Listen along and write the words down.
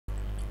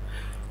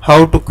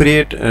How to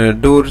create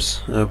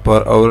doors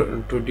for our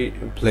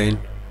 2D plane.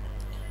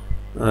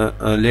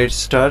 Let's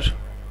start.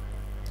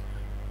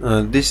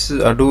 This is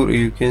a door.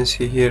 You can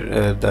see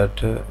here that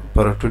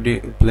for a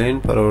 2D plane,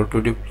 for our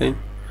 2D plane,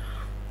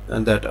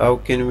 and that how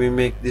can we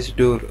make this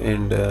door,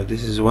 and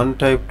this is one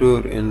type door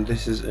and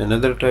this is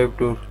another type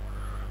door.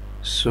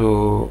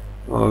 So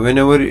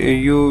whenever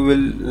you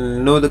will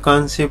know the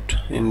concept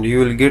and you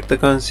will get the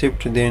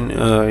concept, then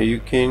you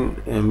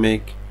can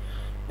make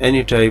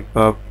any type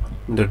of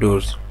the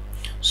doors.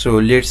 So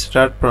let's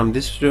start from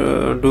this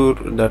door,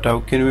 that how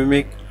can we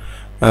make.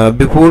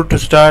 Before to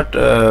start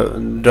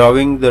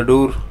drawing the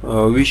door,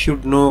 we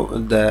should know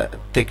the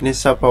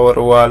thickness of our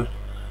wall,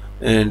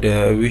 and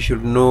we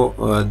should know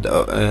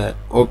the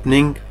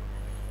opening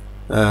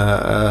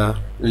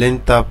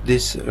length of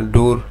this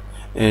door,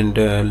 and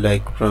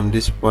like from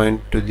this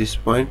point to this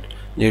point.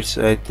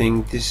 I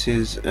think this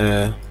is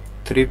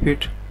 3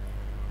 feet.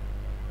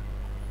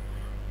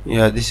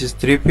 Yeah, this is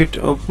 3 feet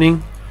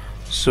opening.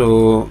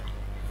 So,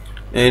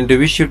 and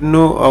we should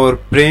know our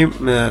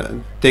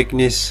frame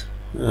thickness,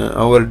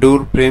 our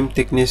door frame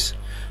thickness,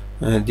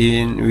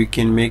 then we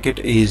can make it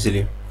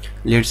easily.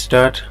 Let's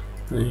start,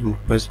 and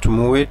first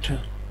move it.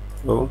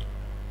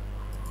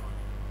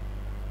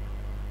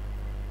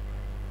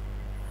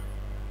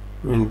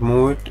 And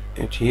move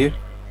it here.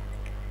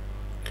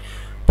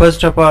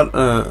 First of all,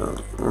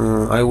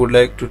 I would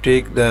like to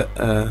take the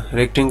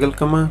rectangle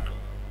command.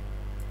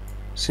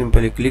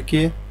 Simply click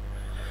here,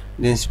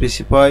 then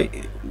specify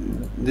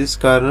this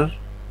corner,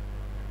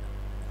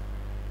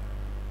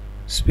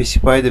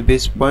 specify the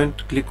base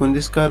point, click on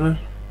this corner.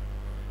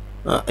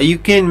 You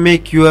can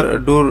make your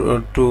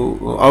door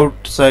to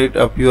outside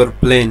of your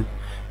plane,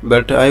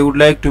 but I would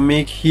like to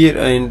make here,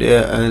 and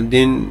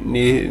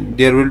then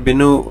there will be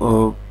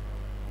no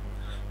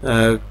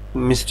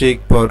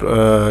mistake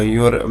for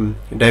your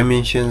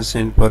dimensions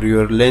and for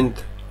your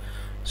length.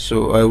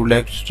 So I would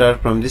like to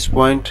start from this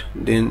point,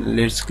 then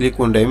let's click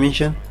on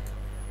dimension.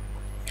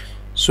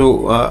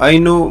 So I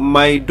know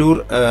my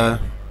door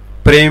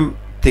frame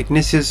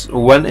thickness is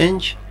 1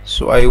 inch,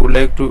 so I would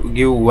like to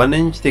give 1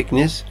 inch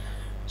thickness.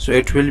 So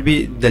it will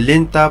be the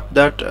length of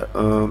that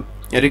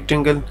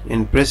rectangle,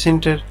 and press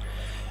enter.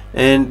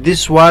 And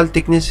this wall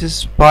thickness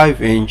is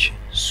 5 inch,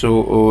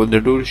 so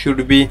the door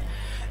should be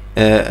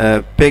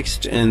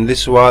fixed in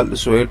this wall,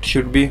 so it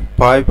should be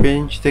 5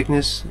 inch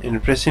thickness,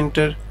 and press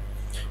enter.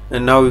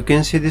 And now you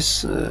can see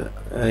this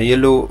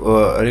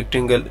yellow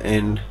rectangle,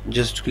 and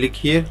just click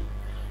here.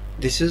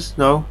 This is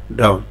now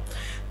down.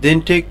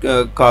 Then take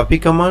copy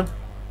command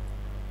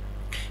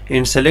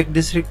and select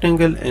this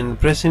rectangle and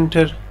press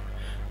enter.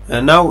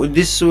 Now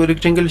this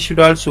rectangle should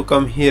also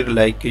come here,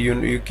 like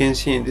you can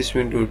see in this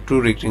window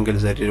 2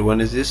 rectangles are here.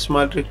 One is this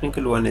small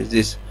rectangle, one is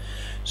this.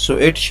 So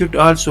it should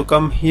also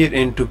come here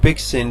and to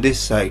fix in this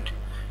side.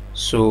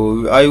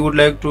 So I would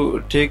like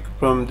to take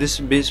from this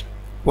base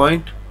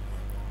point.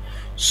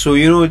 So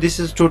this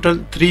is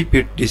total 3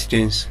 feet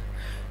distance.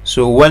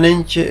 So 1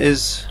 inch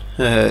is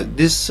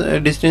this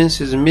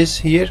distance is miss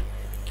here.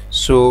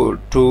 So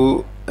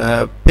to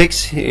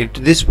fix it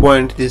this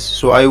point,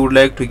 so I would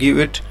like to give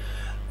it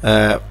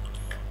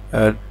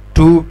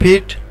 2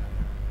 feet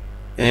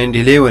and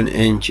 11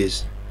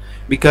 inches,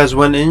 because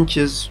 1 inch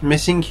is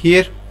missing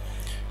here.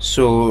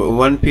 So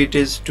 1 feet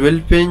is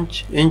 12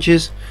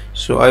 inches.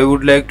 So I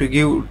would like to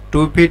give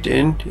 2 feet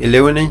and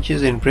 11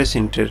 inches and press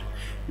enter.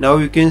 Now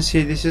you can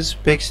see this is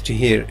fixed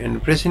here,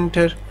 and press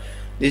enter.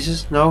 This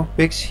is now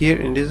fixed here,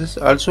 and this is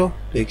also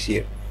fixed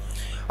here.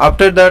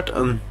 After that,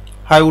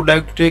 I would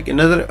like to take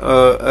another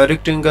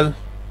rectangle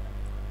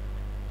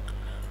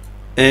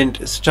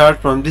and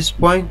start from this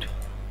point,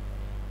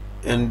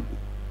 and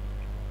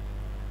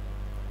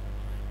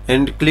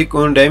click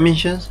on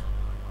dimensions.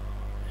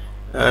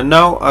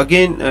 Now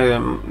again,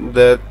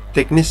 the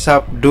thickness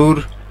of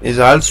door is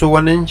also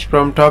 1 inch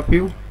from top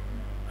view.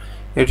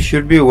 It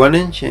should be 1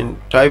 inch, and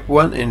type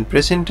 1 and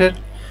press enter.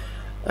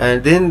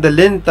 And then the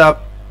length of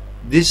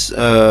this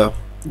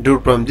door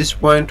from this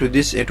point to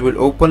this, it will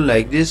open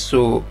like this.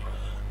 So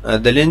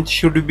the length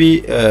should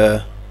be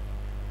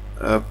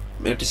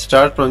it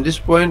start from this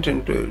point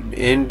and to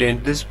end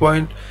at this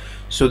point.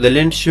 So the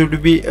length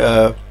should be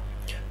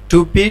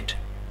 2 feet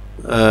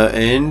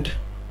and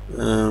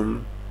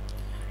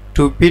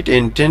 2 feet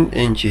and 10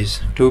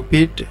 inches. 2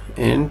 feet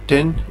and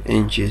 10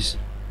 inches.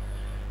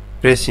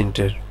 Press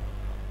enter.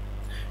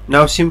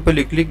 Now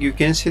simply click. You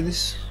can see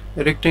this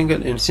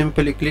rectangle, and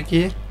simply click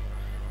here.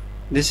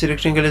 This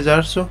rectangle is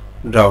also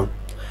drawn.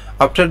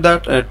 After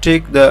that,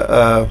 take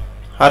the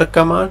arc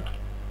command.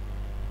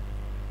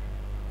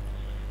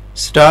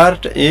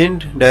 Start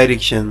end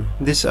direction.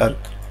 This arc.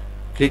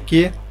 Click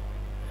here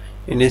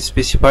and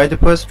specify the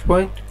first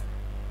point.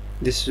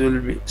 This will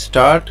be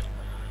start,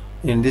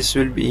 and this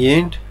will be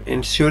end,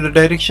 and show the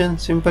direction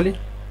simply.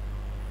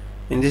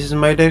 And this is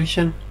my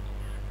direction.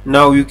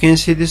 Now you can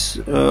see this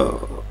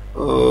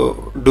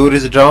door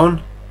is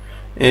drawn,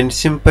 and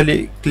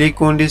simply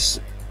click on this,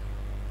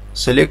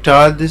 select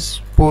all these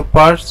 4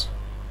 parts,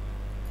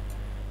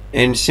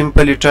 and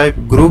simply type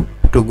group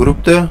to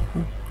group the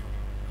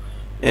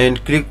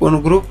and click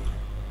on group.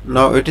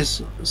 Now it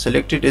is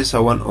selected as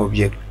a one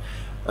object.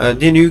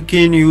 Then you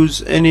can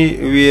use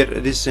anywhere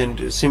this,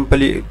 and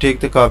simply take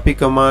the copy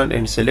command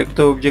and select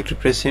the object,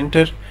 press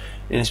enter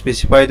and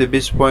specify the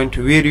base point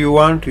where you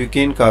want. You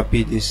can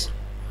copy this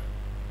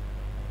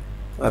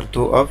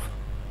ortho up,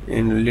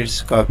 and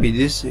let's copy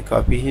this,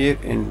 copy here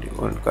and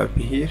one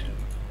copy here.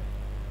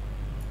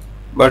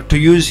 But to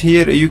use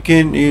here you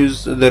can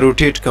use the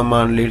rotate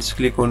command. Let's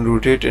click on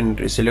rotate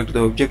and select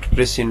the object,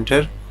 press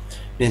enter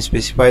and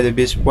specify the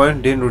base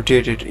point, then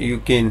rotate it. You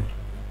can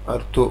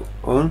ortho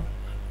on,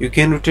 you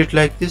can rotate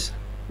like this.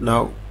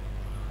 Now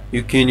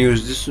you can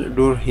use this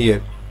door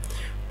here.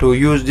 To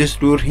use this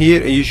door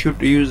here you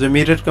should use the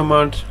mirror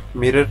command.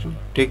 Mirror,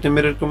 take the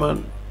mirror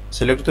command,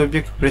 select the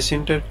object, press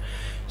enter,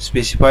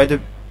 specify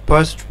the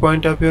first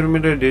point of your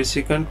mirror, the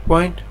second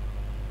point,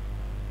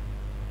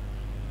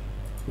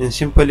 and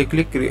simply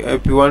click.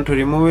 If you want to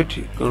remove it,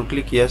 you can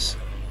click yes.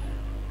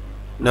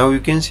 Now you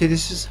can see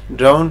this is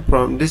drawn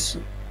from this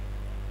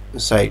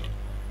side.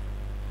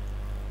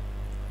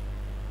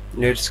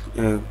 Let's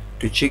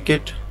to check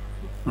it,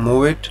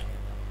 move it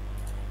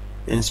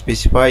and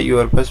specify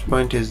your first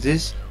point is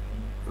this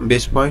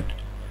base point.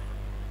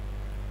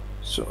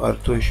 So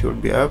ortho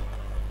should be up,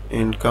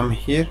 and come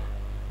here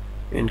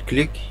and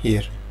click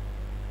here.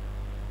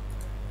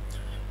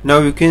 Now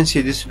you can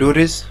see this door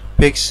is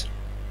fixed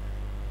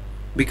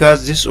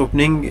because this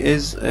opening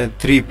is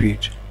 3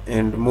 feet,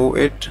 and move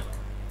it,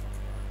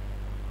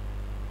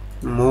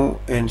 move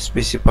and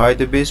specify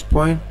the base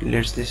point.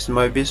 This is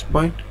my base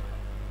point,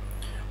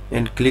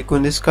 and click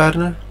on this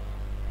corner.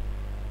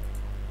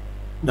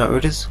 Now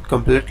it is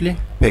completely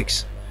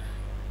fixed.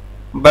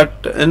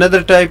 But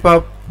another type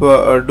of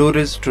door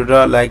is to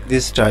draw like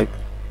this type.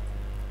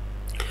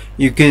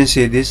 You can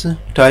see this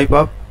type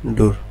of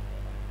door.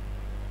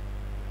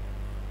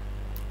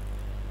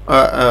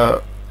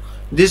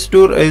 This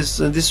door is,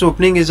 this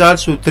opening is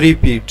also 3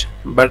 feet,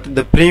 but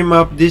the frame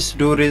of this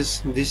door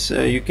is this.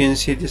 You can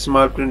see this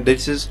small print.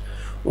 This is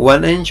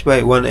 1 inch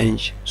by 1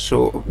 inch.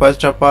 So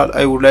first of all,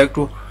 I would like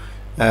to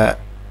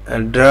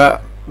draw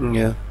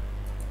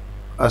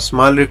a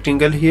small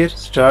rectangle here.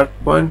 Start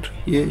point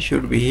here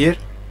should be here,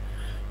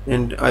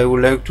 and I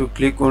would like to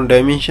click on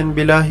dimension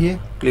below here.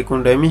 Click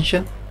on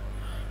dimension,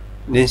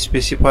 then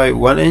specify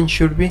 1 inch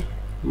should be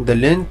the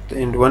length,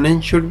 and 1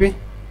 inch should be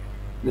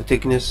the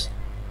thickness,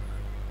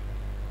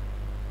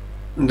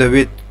 the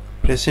width.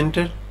 Press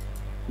enter.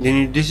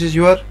 Then this is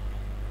your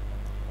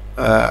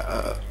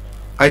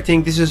I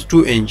think this is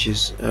 2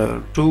 inches,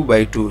 2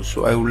 by 2.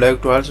 So I would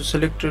like to also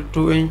select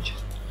 2 inches.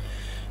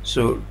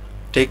 So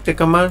take the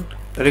command,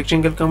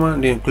 rectangle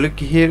command, then click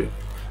here,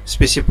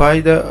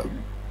 specify the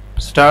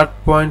start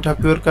point of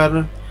your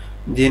corner,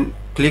 then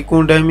click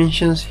on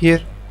dimensions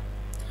here,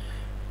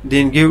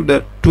 then give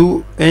the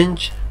 2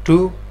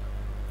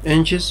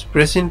 inches,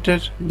 press enter,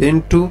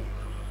 then 2,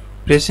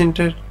 press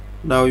enter.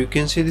 Now you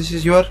can see this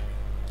is your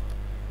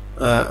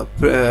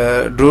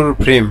door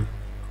frame.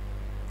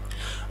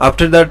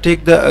 After that,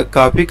 take the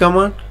copy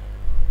command,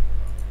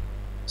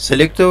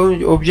 select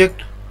the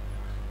object,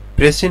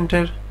 press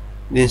enter,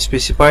 then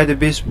specify the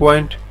base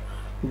point.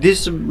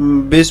 This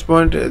base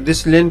point,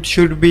 this length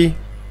should be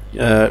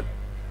 2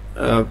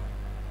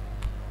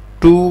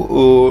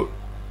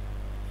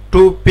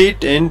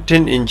 feet and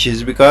 10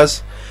 inches,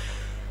 because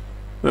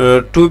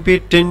 2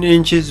 feet 10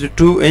 inches,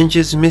 2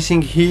 inches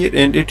missing here,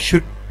 and it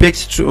should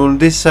fixed on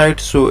this side,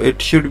 so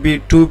it should be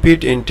 2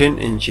 feet and 10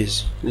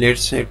 inches.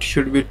 Let's say it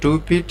should be 2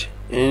 feet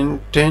and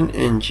 10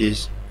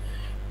 inches.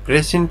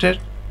 Press enter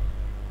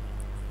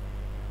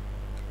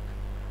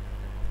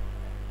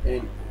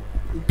and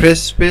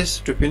press space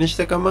to finish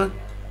the command.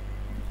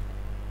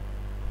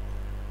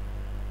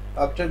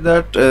 After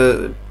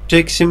that,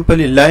 take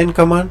simply line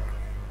command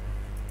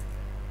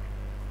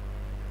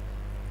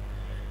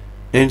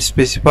and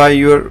specify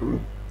your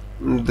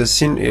the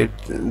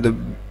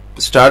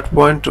start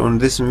point on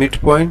this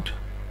midpoint.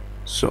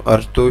 So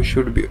ortho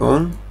should be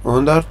on the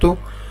ortho,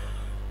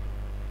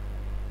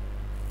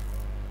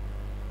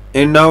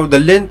 and now the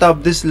length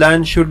of this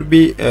line should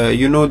be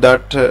you know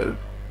that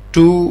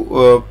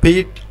 2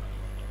 feet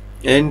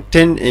and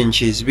 10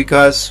 inches,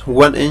 because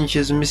 1 inch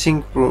is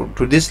missing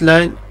to this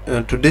line,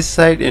 to this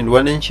side, and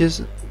 1 inch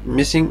is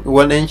missing,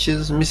 1 inch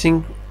is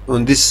missing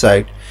on this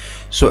side.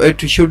 So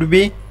it should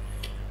be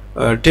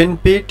 10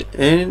 feet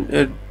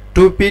and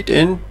 2 feet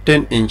and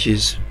 10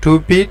 inches,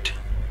 2 feet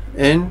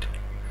and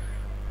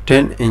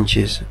 10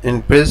 inches,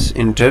 and press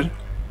enter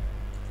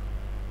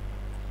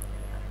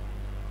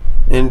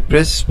and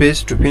press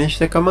space to finish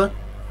the command.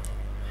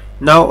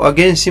 Now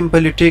again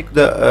simply take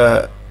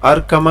the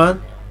arc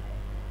command,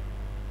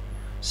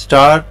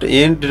 start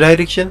end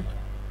direction.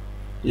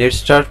 Let's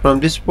start from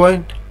this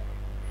point,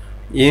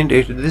 end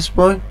at this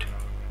point,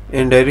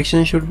 and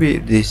direction should be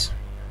this.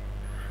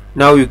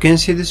 Now you can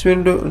see this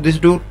window, this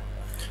door.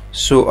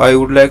 So I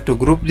would like to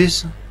group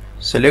this,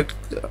 select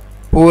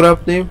 4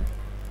 of them,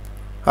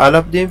 all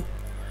of them,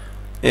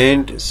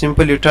 and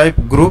simply type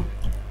group,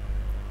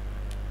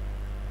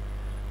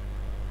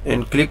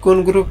 and click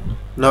on group.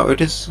 Now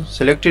it is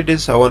selected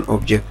as one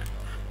object.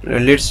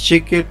 Let's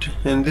check it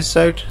in this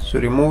side. So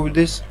remove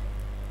this.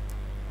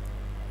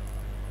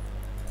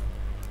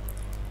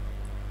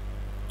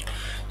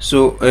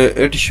 So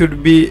it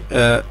should be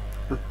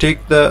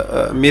take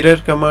the mirror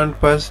command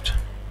first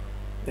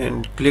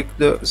and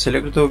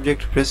select the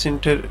object, press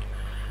enter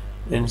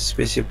and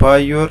specify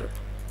your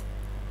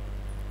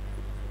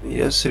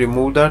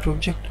remove that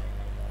object,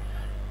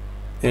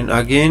 and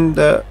again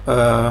the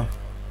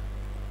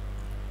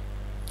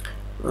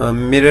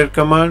mirror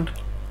command,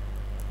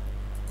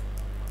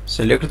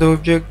 select the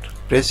object,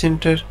 press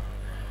enter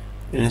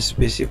and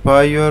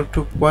specify your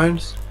 2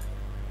 points.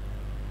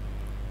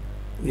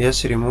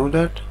 Remove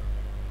that.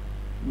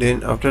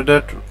 Then after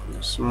that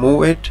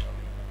move it,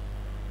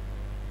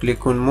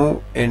 click on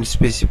move and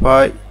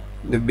specify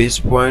the base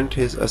point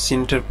is a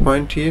center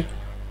point here,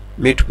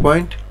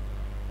 midpoint.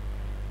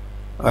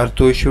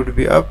 Ortho should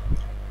be up,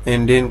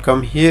 and then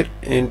come here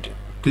and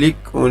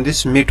click on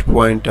this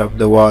midpoint of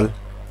the wall,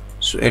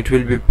 so it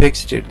will be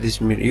fixed at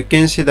this mid. You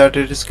can see that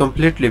it is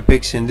completely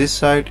fixed in this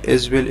side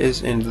as well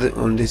as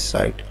on this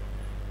side.